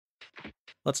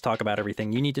Let's talk about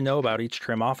everything you need to know about each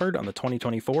trim offered on the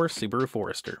 2024 Subaru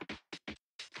Forester.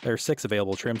 There are 6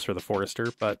 available trims for the Forester,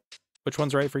 but which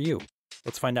one's right for you?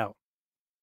 Let's find out.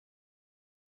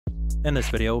 In this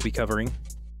video, we'll be covering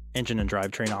engine and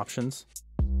drivetrain options,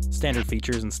 standard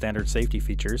features and standard safety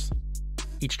features,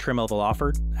 each trim level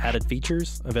offered, added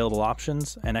features, available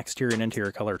options, and exterior and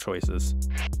interior color choices.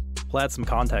 We'll add some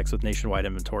context with nationwide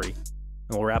inventory,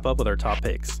 and we'll wrap up with our top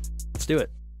picks. Let's do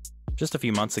it! Just a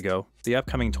few months ago, the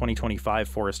upcoming 2025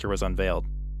 Forester was unveiled.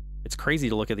 It's crazy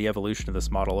to look at the evolution of this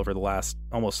model over the last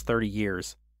almost 30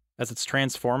 years, as it's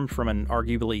transformed from an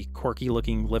arguably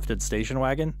quirky-looking lifted station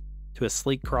wagon to a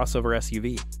sleek crossover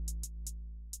SUV.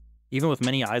 Even with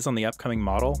many eyes on the upcoming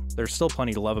model, there's still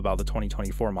plenty to love about the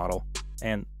 2024 model,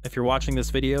 and if you're watching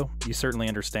this video, you certainly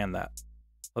understand that.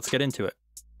 Let's get into it.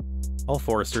 All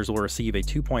Foresters will receive a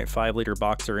 2.5-liter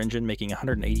boxer engine making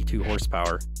 182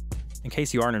 horsepower. In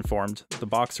case you aren't informed, the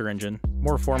boxer engine,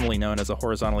 more formally known as a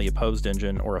horizontally opposed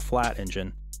engine or a flat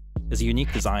engine, is a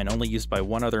unique design only used by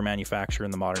one other manufacturer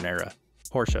in the modern era,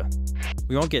 Porsche.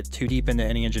 We won't get too deep into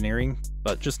any engineering,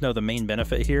 but just know the main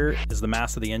benefit here is the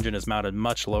mass of the engine is mounted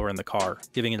much lower in the car,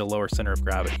 giving it a lower center of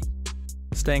gravity.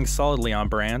 Staying solidly on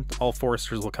brand, all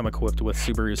Foresters will come equipped with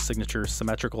Subaru's signature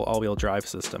symmetrical all-wheel drive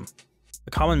system.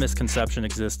 A common misconception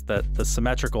exists that the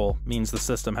symmetrical means the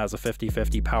system has a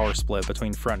 50-50 power split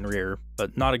between front and rear,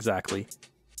 but not exactly.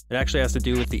 It actually has to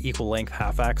do with the equal length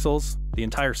half axles. The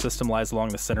entire system lies along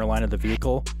the center line of the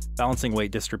vehicle, balancing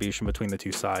weight distribution between the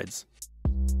two sides.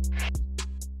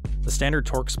 The standard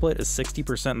torque split is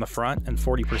 60% in the front and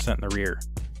 40% in the rear,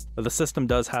 but the system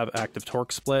does have active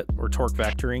torque split or torque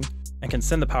vectoring and can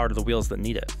send the power to the wheels that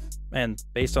need it. And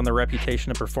based on their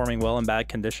reputation of performing well in bad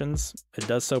conditions, it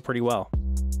does so pretty well.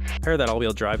 Pair that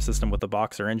all-wheel drive system with the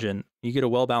boxer engine, you get a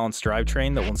well-balanced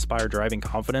drivetrain that will inspire driving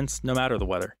confidence no matter the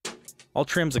weather. All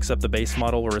trims except the base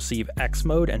model will receive X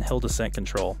mode and hill descent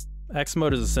control. X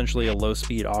mode is essentially a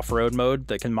low-speed off-road mode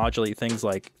that can modulate things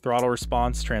like throttle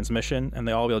response, transmission, and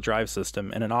the all-wheel drive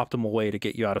system in an optimal way to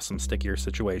get you out of some stickier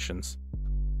situations.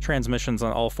 Transmissions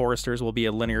on all Foresters will be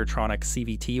a Lineartronic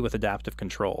CVT with adaptive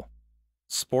control.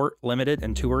 Sport, Limited,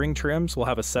 and Touring trims will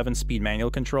have a 7-speed manual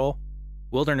control.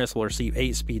 Wilderness will receive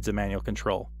 8 speeds of manual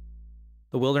control.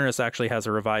 The Wilderness actually has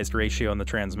a revised ratio in the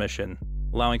transmission,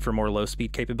 allowing for more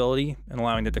low-speed capability and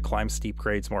allowing it to climb steep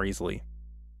grades more easily.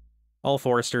 All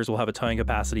Foresters will have a towing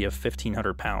capacity of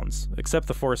 1,500 pounds, except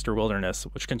the Forester Wilderness,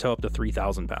 which can tow up to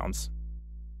 3,000 pounds.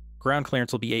 Ground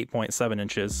clearance will be 8.7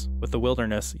 inches. With the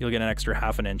Wilderness, you'll get an extra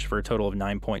half an inch for a total of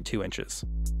 9.2 inches.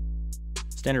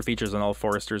 Standard features on all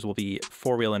Foresters will be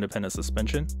 4-wheel independent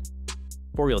suspension,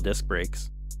 4-wheel disc brakes,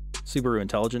 Subaru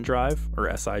Intelligent Drive, or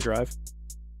SI Drive,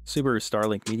 Subaru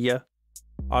Starlink Media,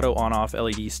 auto on-off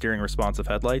LED steering responsive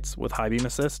headlights with high beam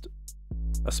assist,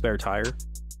 a spare tire,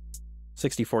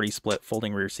 60/40 split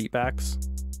folding rear seat backs,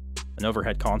 an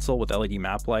overhead console with LED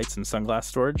map lights and sunglass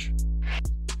storage,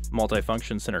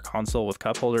 multi-function center console with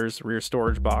cup holders, rear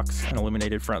storage box, and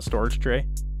illuminated front storage tray,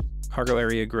 cargo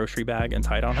area grocery bag and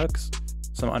tie-down hooks,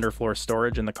 some underfloor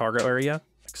storage in the cargo area,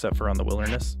 except for on the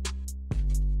Wilderness,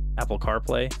 Apple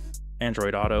CarPlay,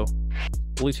 Android Auto,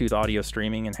 Bluetooth audio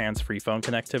streaming and hands-free phone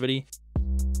connectivity,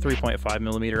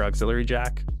 3.5mm auxiliary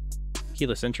jack,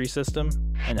 keyless entry system,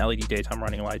 and LED daytime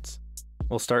running lights.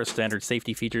 We'll start standard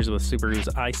safety features with Subaru's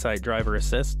EyeSight Driver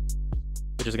Assist,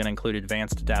 which is going to include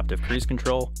advanced adaptive cruise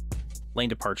control, lane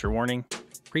departure warning,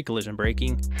 pre-collision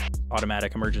braking,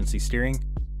 automatic emergency steering,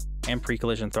 and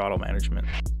pre-collision throttle management.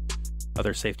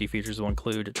 Other safety features will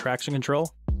include traction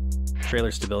control,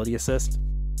 trailer stability assist,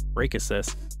 brake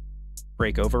assist,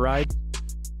 brake override,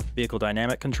 vehicle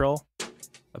dynamic control,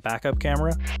 a backup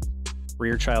camera,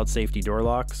 rear child safety door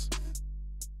locks,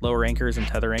 lower anchors and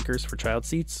tether anchors for child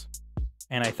seats,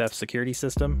 anti-theft security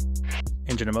system,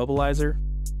 engine immobilizer,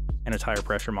 and a tire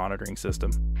pressure monitoring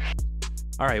system.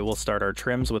 Alright, we'll start our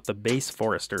trims with the base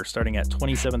Forester starting at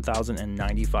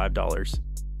 $27,095.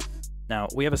 Now,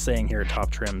 we have a saying here at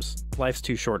Top Trims, life's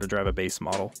too short to drive a base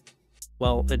model.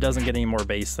 Well, it doesn't get any more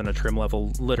base than a trim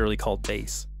level literally called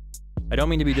base. I don't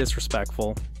mean to be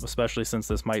disrespectful, especially since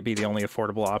this might be the only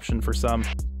affordable option for some,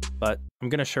 but I'm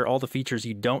going to share all the features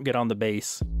you don't get on the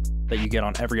base that you get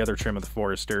on every other trim of the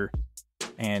Forester,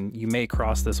 and you may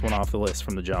cross this one off the list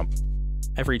from the jump.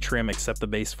 Every trim except the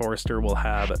base Forester will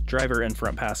have driver and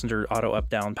front passenger auto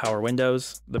up-down power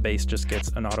windows. The base just gets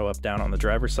an auto up-down on the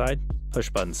driver's side, push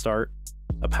button start,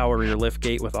 a power rear lift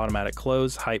gate with automatic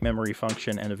close, height memory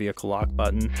function, and a vehicle lock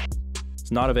button. It's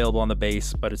not available on the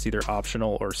base, but it's either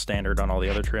optional or standard on all the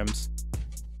other trims.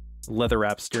 Leather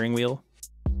wrapped steering wheel,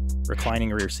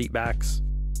 reclining rear seat backs,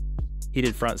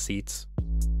 heated front seats,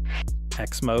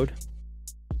 X mode,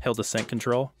 hill descent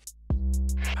control,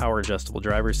 power adjustable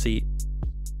driver's seat.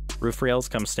 Roof rails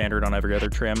come standard on every other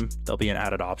trim. They'll be an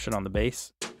added option on the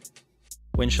base.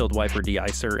 Windshield wiper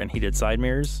de-icer and heated side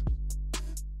mirrors.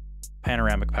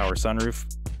 Panoramic power sunroof.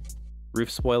 Roof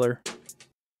spoiler.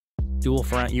 Dual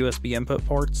front USB input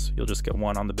ports. You'll just get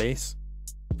one on the base.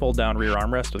 Fold down rear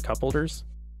armrest with cup holders.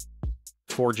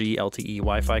 4G LTE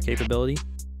Wi-Fi capability.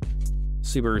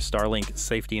 Subaru Starlink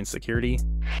safety and security.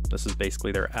 This is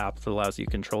basically their app that allows you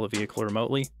to control the vehicle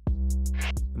remotely.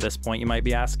 At this point you might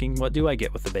be asking, what do I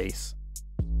get with the base?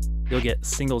 You'll get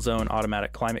single zone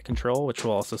automatic climate control, which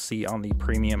we'll also see on the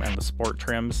premium and the sport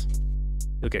trims.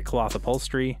 You'll get cloth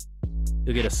upholstery.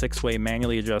 You'll get a 6-way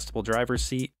manually adjustable driver's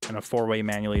seat and a 4-way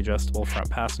manually adjustable front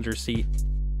passenger seat.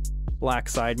 Black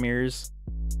side mirrors,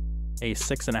 a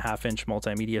 6.5-inch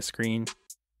multimedia screen,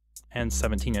 and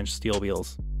 17-inch steel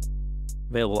wheels.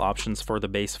 Available options for the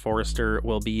base Forester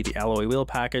will be the alloy wheel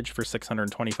package for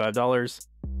 $625,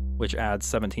 which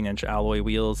adds 17-inch alloy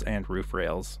wheels and roof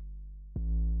rails.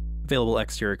 Available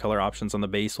exterior color options on the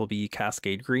base will be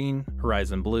Cascade Green,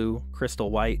 Horizon Blue,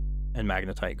 Crystal White, and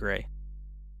Magnetite Gray.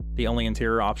 The only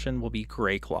interior option will be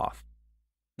gray cloth.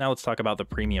 Now let's talk about the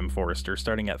premium Forester,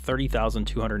 starting at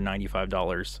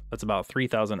 $30,295. That's about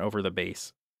 $3,000 over the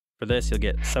base. For this, you'll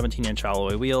get 17-inch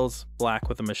alloy wheels, black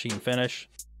with a machine finish.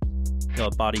 You'll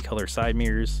have body color side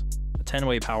mirrors, a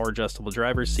 10-way power adjustable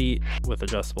driver's seat with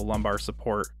adjustable lumbar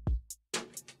support,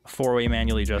 a 4-way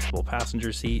manually adjustable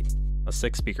passenger seat, a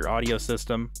 6-speaker audio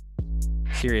system,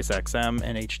 Sirius XM,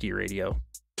 and HD radio.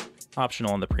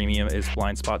 Optional on the premium is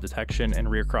blind spot detection and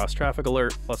rear cross traffic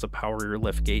alert, plus a power rear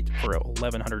lift gate for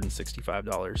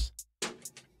 $1,165.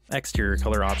 Exterior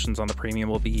color options on the premium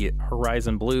will be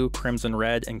Horizon Blue, Crimson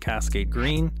Red, and Cascade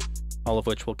Green, all of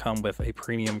which will come with a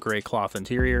premium gray cloth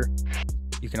interior.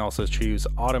 You can also choose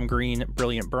Autumn Green,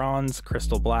 Brilliant Bronze,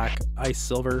 Crystal Black, Ice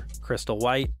Silver, Crystal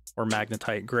White, or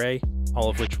Magnetite Gray, all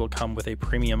of which will come with a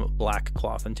premium black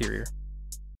cloth interior.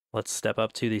 Let's step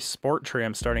up to the sport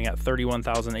trim starting at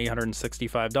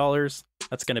 $31,865.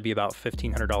 That's going to be about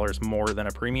 $1,500 more than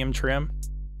a premium trim.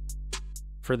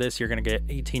 For this, you're going to get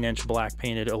 18-inch black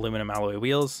painted aluminum alloy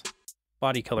wheels,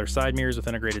 body color side mirrors with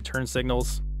integrated turn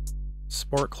signals,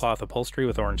 sport cloth upholstery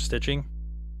with orange stitching,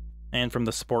 and from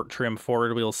the sport trim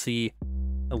forward, we'll see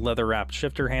a leather wrapped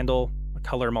shifter handle, a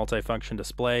color multifunction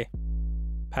display,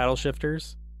 paddle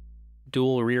shifters,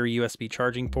 dual rear USB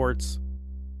charging ports,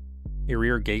 a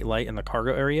rear gate light in the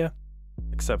cargo area,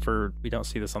 except for we don't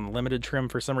see this on the limited trim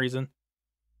for some reason,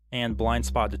 and blind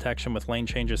spot detection with lane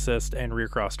change assist and rear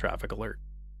cross traffic alert.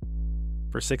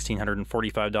 For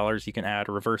 $1,645, you can add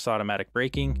reverse automatic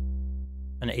braking,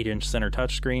 an 8-inch center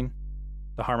touchscreen,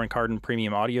 the Harman Kardon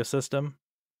premium audio system,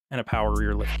 and a power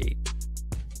rear liftgate.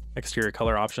 Exterior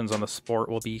color options on the Sport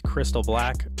will be Crystal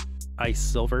Black, Ice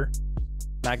Silver,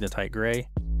 Magnetite Gray,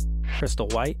 Crystal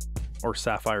White, or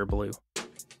Sapphire Blue.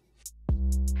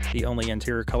 The only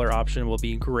interior color option will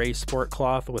be gray sport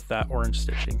cloth with that orange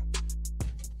stitching.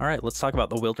 Alright, let's talk about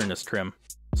the Wilderness trim.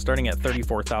 Starting at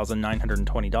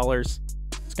 $34,920,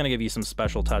 it's going to give you some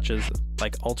special touches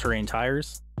like all-terrain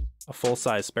tires, a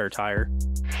full-size spare tire,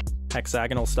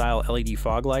 hexagonal style LED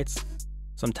fog lights,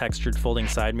 some textured folding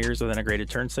side mirrors with integrated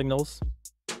turn signals,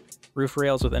 roof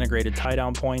rails with integrated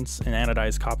tie-down points and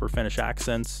anodized copper finish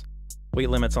accents. Weight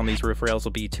limits on these roof rails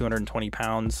will be 220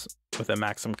 pounds with a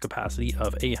maximum capacity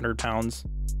of 800 pounds.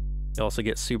 You'll also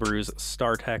get Subaru's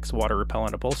StarTex water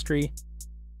repellent upholstery,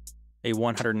 a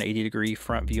 180-degree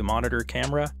front view monitor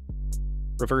camera,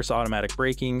 reverse automatic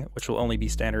braking, which will only be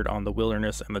standard on the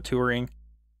Wilderness and the Touring,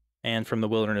 and from the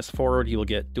Wilderness forward, you will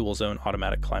get dual zone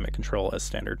automatic climate control as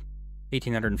standard.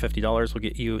 $1,850 will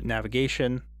get you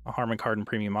navigation, a Harman Kardon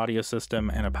premium audio system,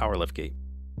 and a power liftgate.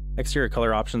 Exterior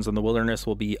color options on the Wilderness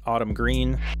will be Autumn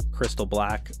Green, Crystal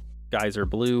Black, Geyser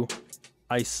Blue,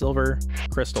 Ice Silver,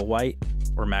 Crystal White,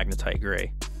 or Magnetite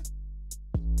Gray.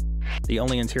 The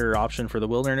only interior option for the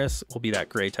Wilderness will be that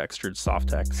gray textured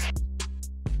Softex.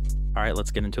 Alright,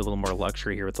 let's get into a little more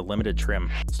luxury here with the limited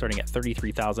trim. Starting at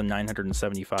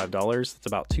 $33,975, it's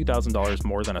about $2,000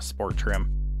 more than a sport trim.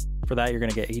 For that, you're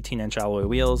going to get 18-inch alloy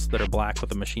wheels that are black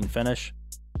with a machine finish.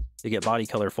 You get body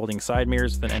color folding side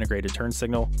mirrors with an integrated turn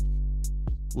signal,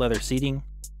 leather seating,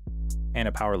 and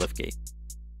a power liftgate.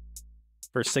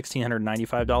 For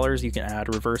 $1,695, you can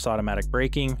add reverse automatic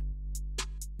braking,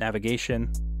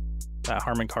 navigation, that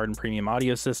Harman Kardon premium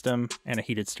audio system, and a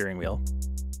heated steering wheel.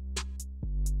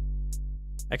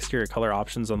 Exterior color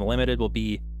options on the Limited will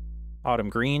be Autumn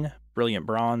Green, Brilliant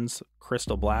Bronze,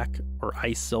 Crystal Black, or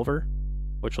Ice Silver,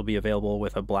 which will be available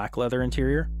with a black leather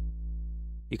interior.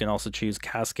 You can also choose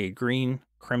Cascade Green,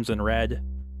 Crimson Red,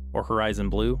 or Horizon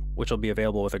Blue, which will be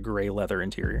available with a gray leather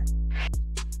interior.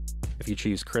 If you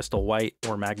choose Crystal White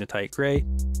or Magnetite Gray,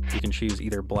 you can choose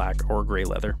either black or gray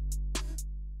leather.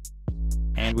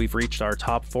 And we've reached our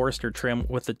top Forester trim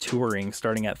with the Touring,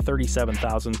 starting at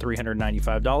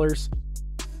 $37,395.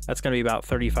 That's going to be about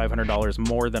 $3,500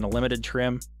 more than a limited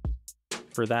trim.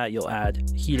 For that, you'll add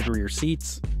heated rear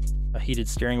seats, a heated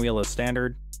steering wheel as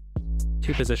standard,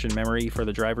 2-position memory for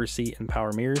the driver's seat and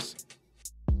power mirrors,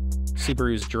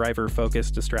 Subaru's driver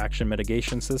focus distraction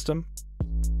mitigation system,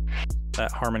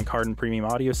 that Harman Kardon premium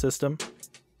audio system,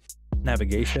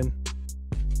 navigation,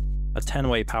 a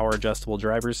 10-way power adjustable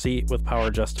driver's seat with power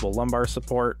adjustable lumbar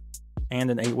support,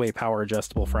 and an 8-way power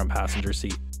adjustable front passenger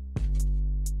seat.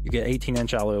 You get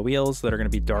 18-inch alloy wheels that are going to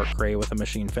be dark gray with a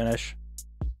machine finish,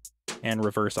 and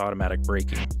reverse automatic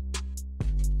braking.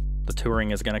 The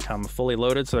Touring is going to come fully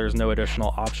loaded, so there's no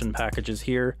additional option packages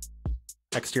here.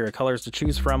 Exterior colors to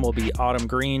choose from will be Autumn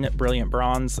Green, Brilliant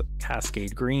Bronze,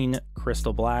 Cascade Green,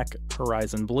 Crystal Black,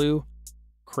 Horizon Blue,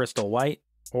 Crystal White,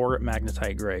 or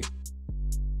Magnetite Gray.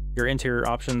 Your interior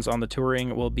options on the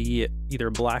Touring will be either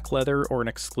black leather or an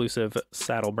exclusive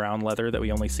saddle brown leather that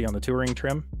we only see on the Touring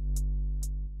trim.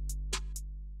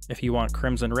 If you want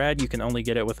Crimson Red, you can only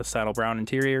get it with a saddle brown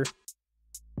interior.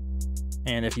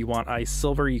 And if you want Ice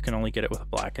Silver, you can only get it with a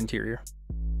black interior.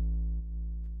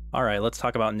 Alright, let's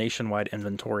talk about nationwide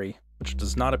inventory, which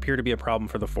does not appear to be a problem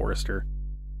for the Forester.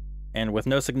 And with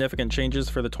no significant changes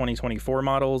for the 2024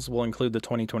 models, we'll include the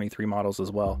 2023 models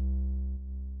as well.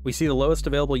 We see the lowest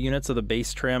available units of the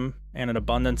base trim and an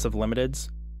abundance of limiteds.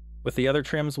 With the other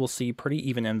trims, we'll see pretty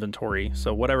even inventory,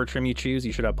 so whatever trim you choose,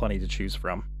 you should have plenty to choose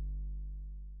from.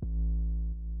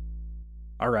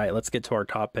 Alright, let's get to our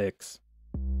top picks.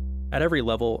 At every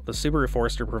level, the Subaru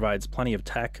Forester provides plenty of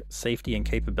tech, safety, and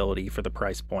capability for the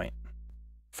price point.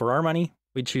 For our money,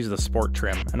 we'd choose the Sport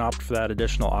trim and opt for that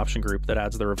additional option group that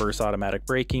adds the reverse automatic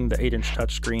braking, the 8-inch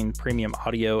touchscreen, premium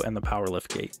audio, and the power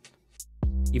liftgate.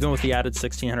 Even with the added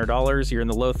 $1,600, you're in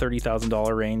the low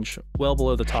 $30,000 range, well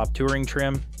below the top Touring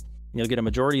trim, and you'll get a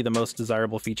majority of the most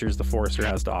desirable features the Forester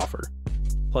has to offer.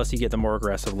 Plus, you get the more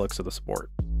aggressive looks of the Sport.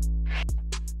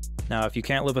 Now, if you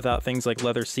can't live without things like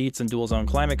leather seats and dual zone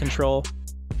climate control,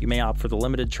 you may opt for the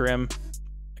limited trim.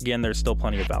 Again, there's still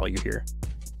plenty of value here.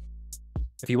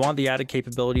 If you want the added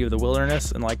capability of the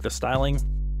wilderness and like the styling,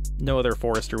 no other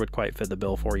Forester would quite fit the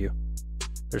bill for you.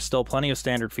 There's still plenty of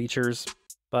standard features,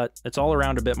 but it's all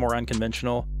around a bit more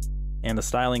unconventional, and the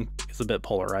styling is a bit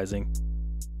polarizing.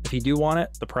 If you do want it,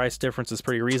 the price difference is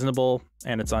pretty reasonable,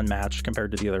 and it's unmatched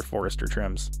compared to the other Forester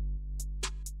trims.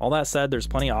 All that said, there's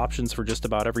plenty of options for just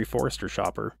about every Forester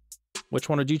shopper. Which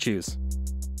one would you choose?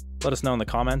 Let us know in the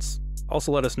comments.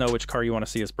 Also let us know which car you want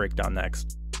to see us break down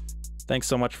next. Thanks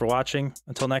so much for watching.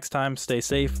 Until next time, stay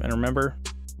safe, and remember,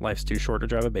 life's too short to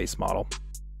drive a base model.